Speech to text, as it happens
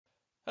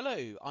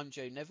Hello, I'm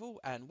Joe Neville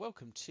and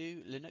welcome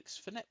to Linux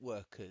for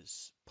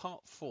Networkers,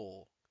 Part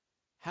 4,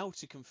 How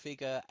to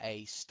Configure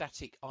a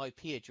Static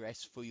IP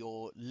Address for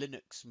your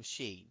Linux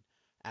machine.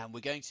 And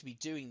we're going to be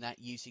doing that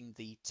using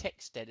the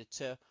text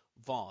editor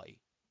Vi.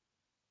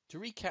 To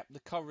recap the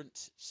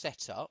current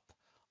setup,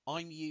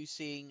 I'm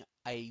using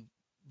a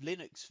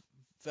Linux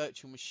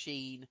virtual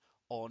machine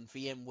on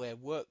VMware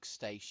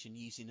Workstation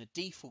using the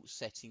default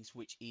settings,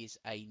 which is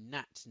a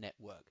NAT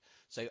network.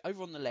 So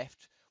over on the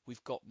left,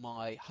 we've got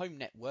my home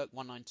network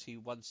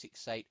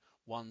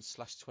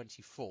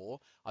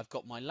 192.168.1/24. I've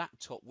got my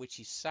laptop, which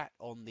is sat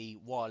on the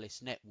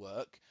wireless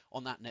network.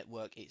 On that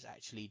network, it's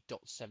actually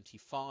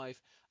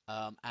 .75.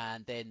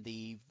 And then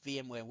the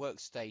VMware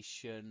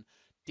Workstation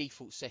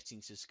default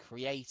settings has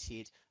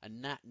created a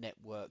NAT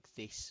network,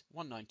 this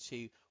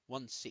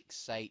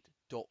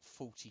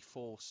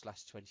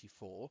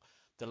 192.168.44/24.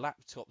 The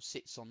laptop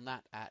sits on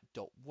that at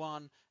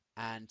 .1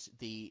 and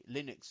the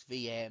Linux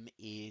VM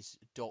is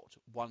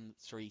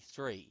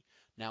 .133.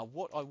 Now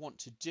what I want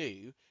to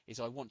do is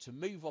I want to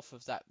move off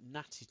of that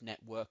NATed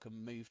network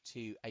and move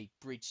to a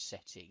bridge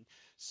setting.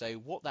 So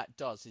what that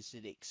does is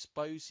it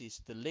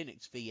exposes the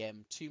Linux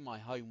VM to my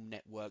home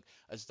network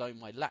as though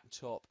my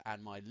laptop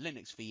and my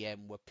Linux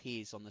VM were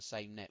peers on the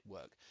same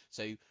network.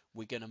 So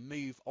we're going to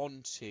move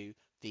on to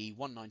the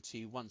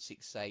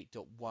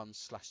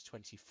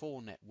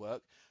 192.168.1/24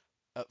 network.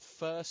 At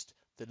first,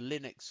 the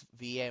Linux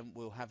VM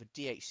will have a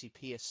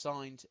DHCP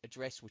assigned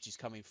address, which is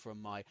coming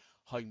from my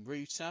home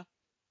router.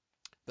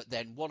 But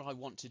then what I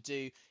want to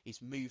do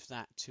is move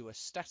that to a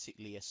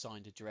statically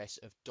assigned address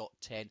of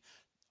 .10.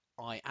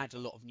 I add a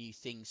lot of new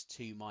things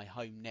to my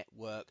home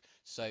network,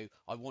 so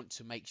I want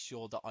to make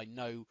sure that I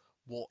know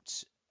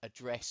what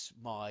address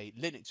my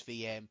Linux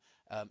VM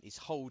is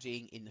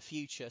holding in the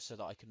future so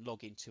that I can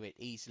log into it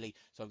easily.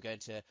 So I'm going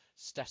to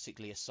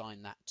statically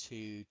assign that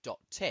to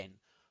 .10.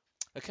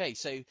 Okay,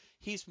 so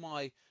here's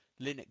my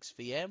Linux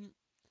VM.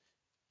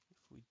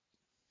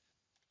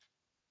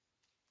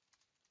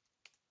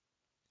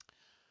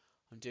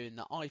 I'm doing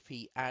the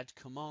IP add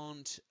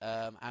command,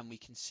 and we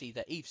can see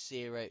that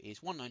ETH0 is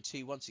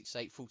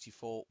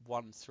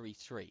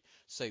 192.168.44.133.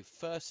 So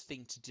first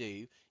thing to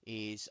do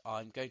is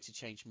I'm going to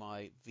change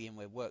my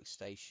VMware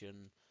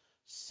Workstation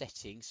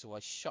settings. So I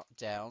shut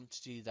down.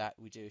 To do that,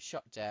 we do a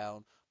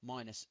shutdown,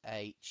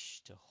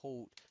 -H to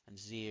halt, and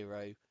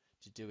 0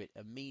 to do it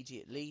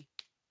immediately.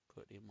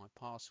 Put in my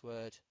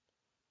password.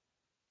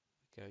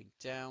 Going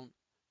down,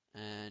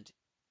 and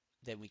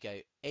then we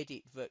go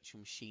edit virtual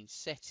machine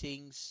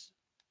settings.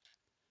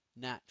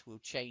 NAT will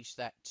change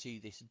that to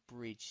this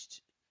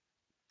bridged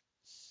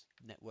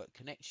network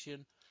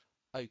connection.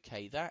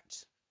 OK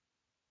that.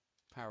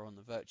 Power on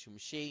the virtual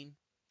machine.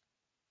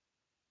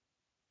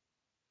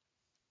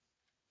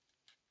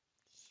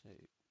 So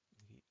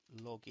we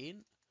log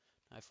in.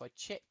 Now if I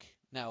check,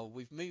 now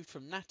we've moved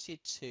from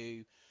NATed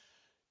to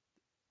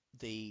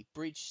the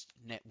bridged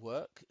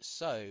network.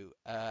 So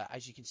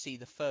as you can see,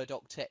 the third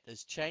octet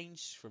has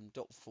changed from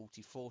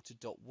 .44 to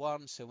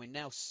 .1. So we're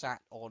now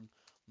sat on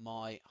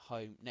my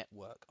home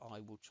network. I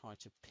will try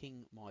to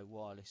ping my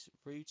wireless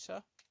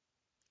router,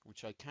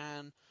 which I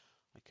can.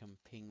 I can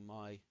ping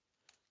my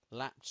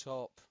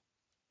laptop,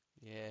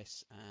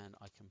 yes, and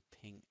I can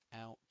ping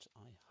out,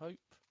 I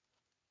hope.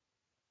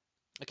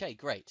 Okay,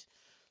 great.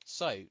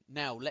 So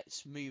now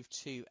let's move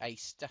to a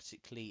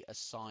statically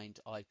assigned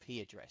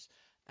IP address.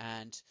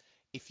 And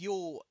if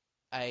you're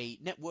a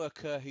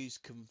networker who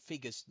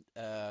configures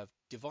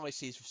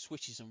devices,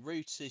 switches and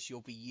routers,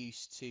 you'll be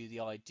used to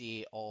the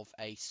idea of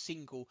a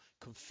single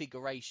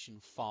configuration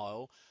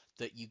file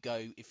that you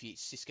go, if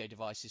it's Cisco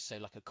devices, so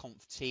like a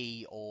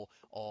conft or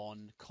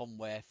on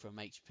Comware from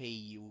HP,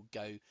 you will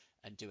go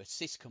and do a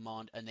sys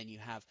command, and then you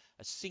have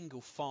a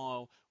single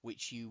file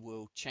which you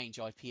will change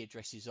IP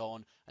addresses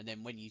on, and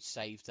then when you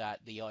save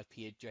that, the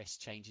IP address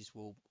changes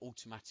will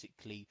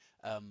automatically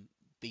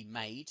be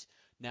made.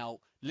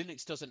 Now,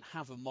 Linux doesn't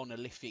have a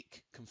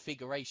monolithic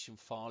configuration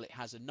file. It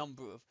has a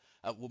number of,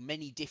 well,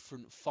 many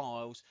different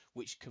files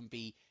which can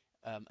be,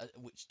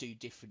 which do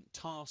different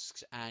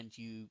tasks, and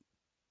you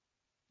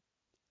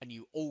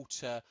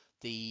alter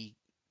the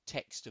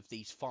text of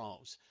these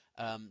files.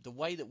 The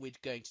way that we're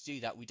going to do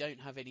that, we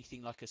don't have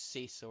anything like a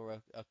sys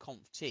or a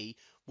conft.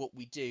 What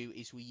we do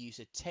is we use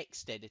a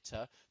text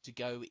editor to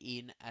go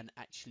in and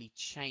actually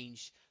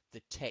change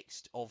the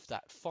text of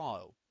that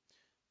file.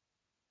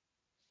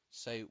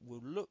 So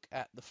we'll look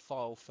at the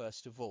file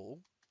first of all.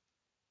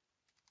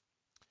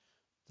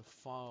 The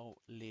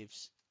file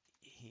lives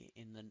here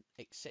in the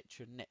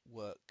etc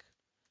network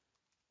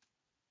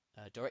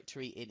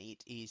directory, and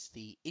it is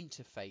the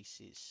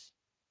interfaces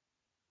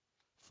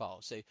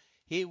file. So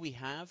here we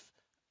have,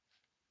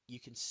 you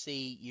can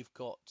see you've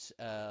got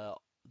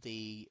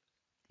the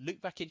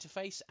loopback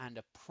interface and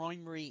a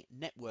primary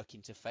network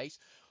interface,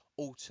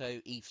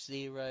 auto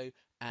ETH0,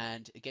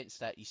 and against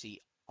that you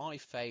see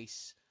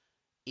iFace,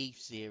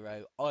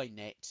 ETH0,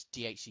 iNet,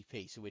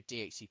 DHCP. So we're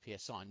DHCP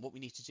assigned. What we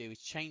need to do is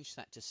change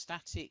that to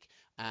static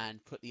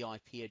and put the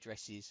IP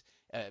addresses,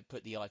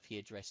 put the IP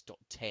address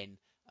 .10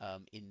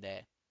 in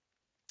there.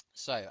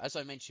 So, as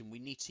I mentioned, we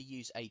need to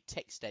use a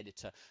text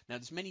editor. Now,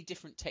 there's many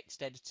different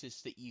text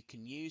editors that you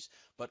can use,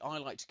 but I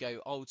like to go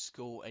old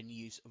school and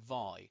use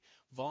Vi.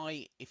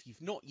 Vi, if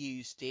you've not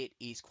used it,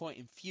 is quite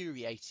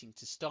infuriating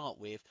to start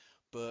with,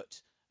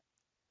 but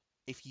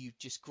if you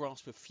just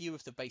grasp a few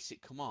of the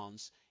basic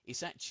commands,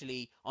 it's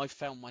actually, I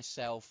found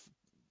myself,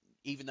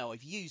 even though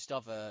I've used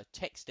other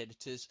text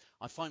editors,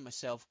 I find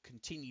myself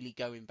continually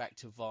going back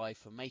to Vi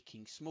for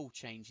making small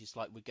changes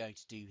like we're going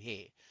to do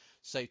here.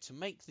 So to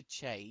make the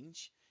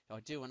change, if I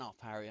do an up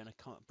arrow and I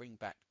can't bring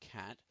back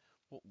cat,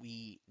 what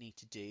we need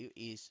to do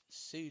is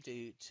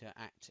sudo to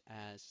act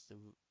as the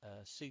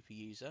super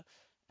user,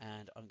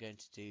 and I'm going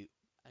to do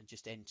and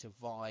just enter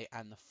Vi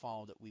and the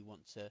file that we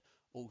want to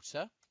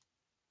alter.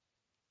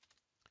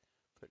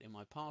 Put in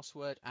my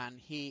password, and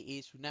here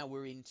is, now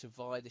we're into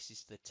Vi. This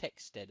is the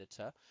text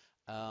editor.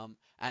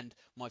 And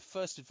my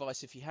first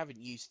advice, if you haven't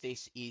used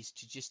this, is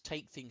to just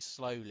take things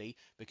slowly,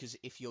 because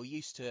if you're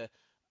used to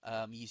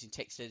using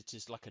text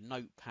editors like a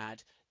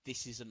notepad,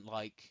 this isn't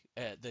like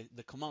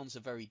the commands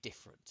are very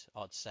different,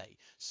 I'd say.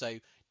 So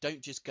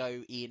don't just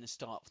go in and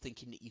start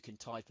thinking that you can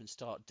type and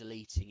start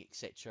deleting,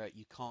 etc.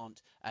 You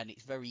can't, and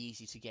it's very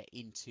easy to get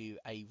into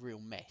a real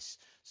mess.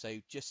 So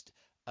just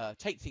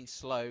take things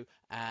slow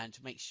and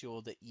make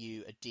sure that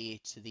you adhere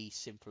to the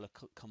simpler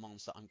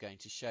commands that I'm going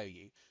to show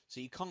you. So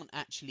you can't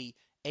actually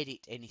edit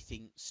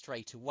anything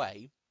straight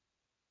away.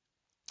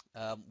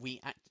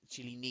 We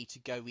actually need to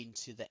go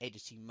into the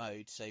editing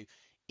mode. So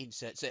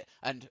insert. So,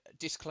 and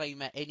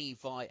disclaimer, any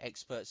Vi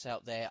experts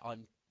out there,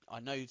 I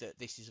know that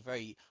this is a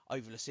very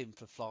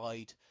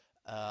oversimplified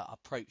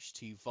approach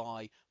to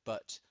Vi,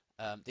 but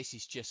this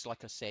is just,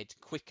 like I said,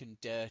 quick and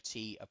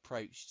dirty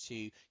approach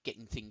to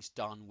getting things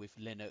done with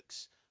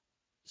Linux.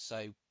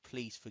 So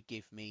please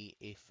forgive me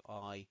if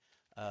I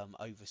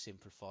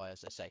oversimplify,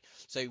 as I say.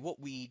 So what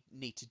we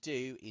need to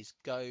do is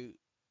go,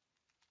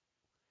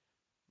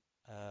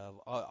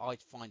 I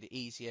find it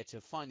easier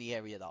to find the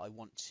area that I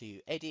want to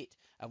edit,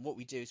 and what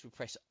we do is we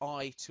press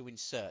I to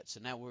insert.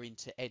 So now we're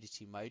into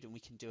editing mode, and we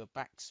can do a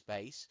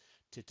backspace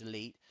to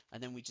delete,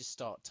 and then we just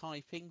start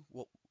typing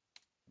what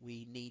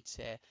we need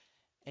to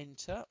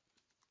enter.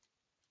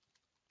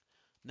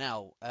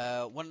 Now,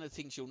 one of the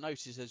things you'll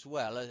notice as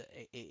well,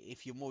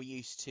 if you're more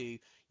used to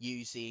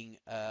using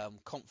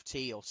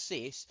conft or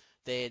sys,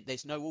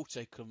 there's no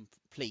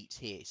autocomplete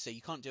here, so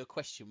you can't do a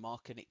question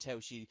mark and it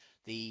tells you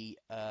the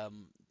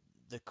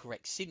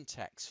correct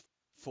syntax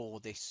for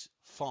this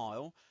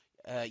file.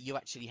 You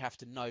actually have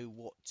to know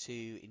what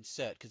to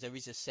insert, because there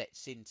is a set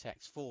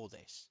syntax for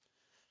this.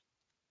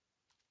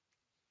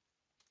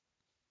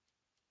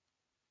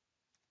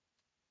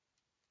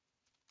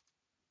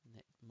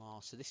 Net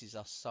mask. So this is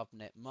our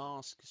subnet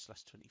mask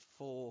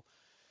 /24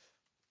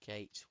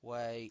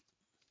 gateway.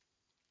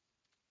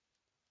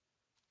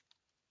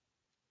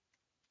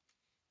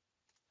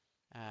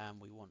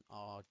 And we want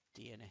our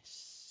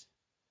DNS,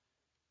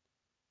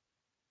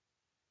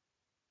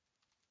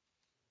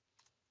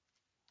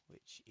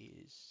 which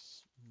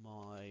is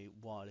my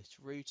wireless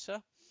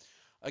router.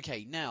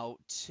 Okay, now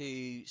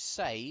to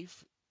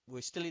save,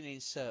 we're still in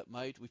insert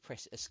mode. We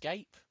press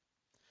escape,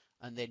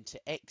 and then to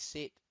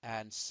exit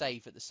and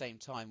save at the same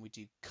time, we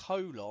do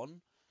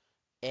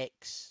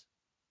 :x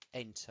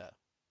enter.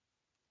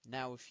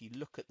 Now, if you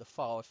look at the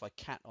file, if I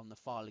cat on the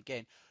file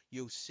again,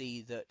 you'll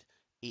see that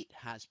it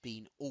has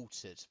been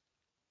altered.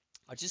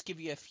 I'll just give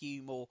you a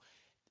few more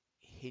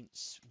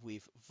hints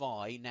with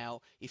Vi.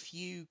 Now, if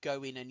you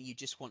go in and you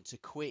just want to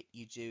quit,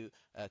 you do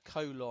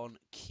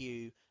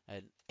 :q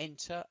and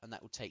enter, and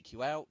that will take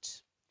you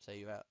out. So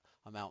you're out,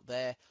 I'm out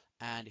there.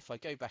 And if I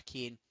go back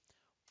in,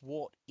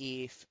 what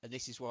if, and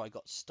this is where I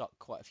got stuck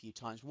quite a few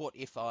times, what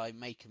if I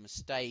make a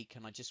mistake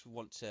and I just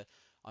want to,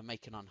 I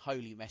make an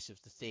unholy mess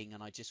of the thing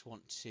and I just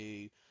want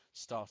to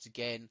start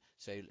again.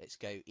 So let's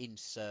go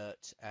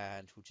insert,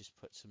 and we'll just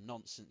put some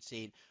nonsense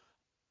in.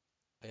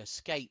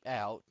 Escape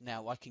out.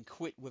 Now I can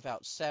quit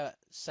without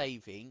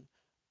saving.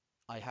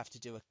 I have to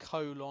do a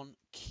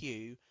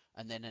 :q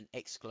and then an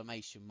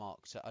exclamation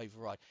mark to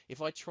override.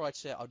 If I try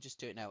to, I'll just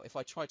do it now. If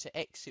I try to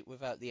exit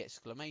without the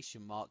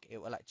exclamation mark, it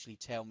will actually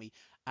tell me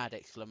add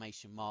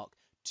exclamation mark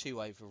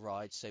to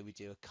override. So we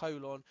do a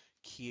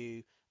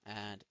 :q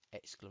and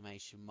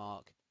exclamation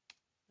mark,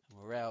 and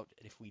we're out.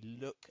 And if we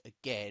look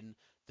again,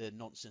 the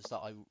nonsense that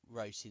I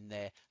wrote in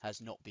there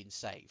has not been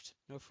saved.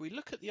 Now, if we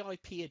look at the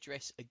IP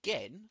address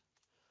again,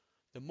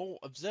 the more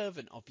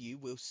observant of you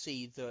will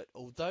see that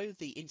although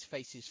the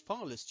interface's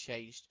file has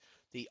changed,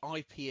 the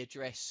IP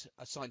address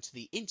assigned to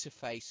the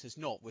interface has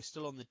not. We're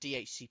still on the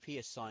DHCP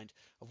assigned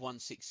of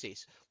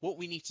 166. What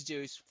we need to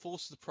do is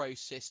force the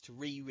process to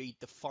reread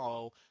the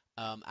file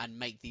and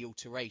make the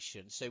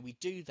alteration. So we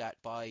do that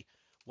by,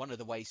 one of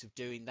the ways of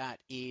doing that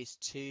is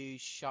to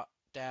shut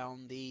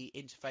down the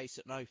interface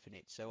and open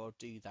it. So I'll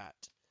do that.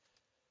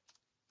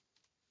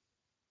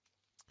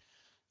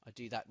 I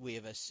do that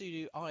with a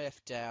sudo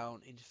if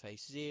down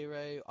interface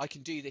 0. I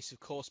can do this, of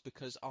course,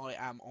 because I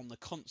am on the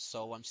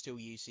console. I'm still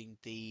using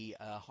the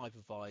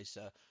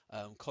hypervisor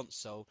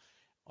console.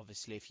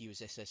 Obviously, if you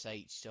was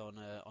SSH'd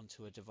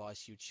onto a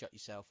device, you'd shut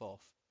yourself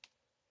off.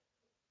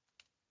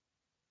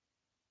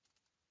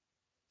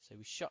 So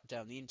we shut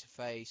down the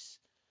interface,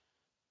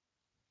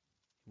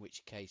 in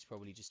which case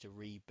probably just a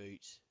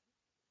reboot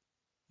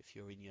if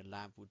you're in your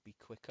lab would be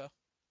quicker.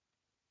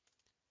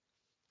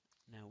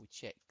 Now we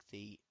check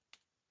the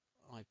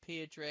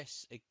IP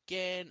address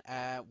again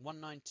at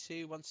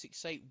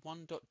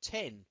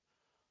 192.168.1.10,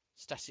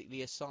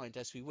 statically assigned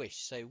as we wish.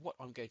 So what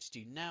I'm going to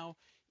do now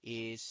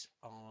is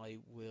I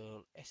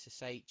will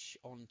SSH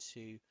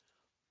onto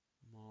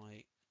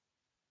my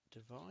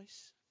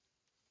device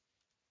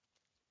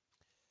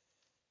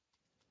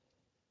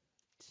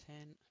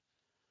 10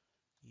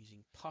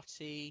 using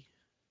putty,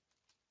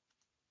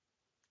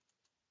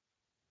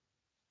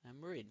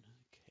 and we're in.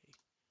 Okay,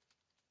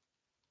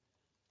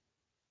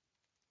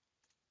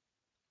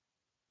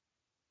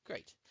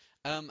 great.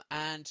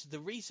 And the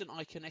reason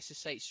I can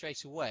SSH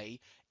straight away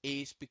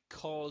is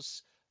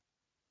because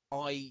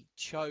I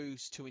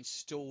chose to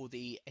install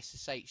the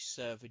SSH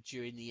server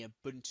during the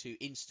Ubuntu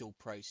install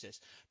process.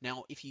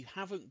 Now, if you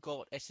haven't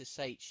got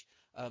SSH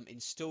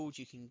installed,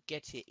 you can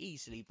get it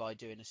easily by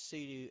doing a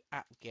sudo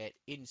apt-get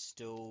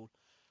install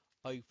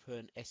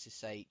open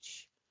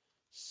SSH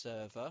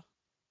server.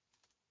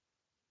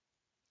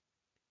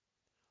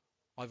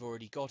 I've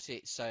already got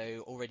it,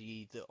 so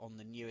already on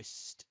the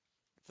newest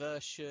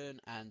version,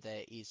 and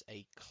there is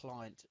a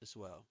client as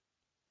well.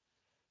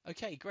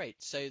 Okay, great.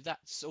 So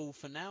that's all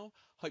for now.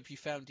 Hope you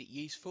found it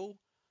useful.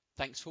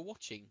 Thanks for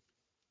watching.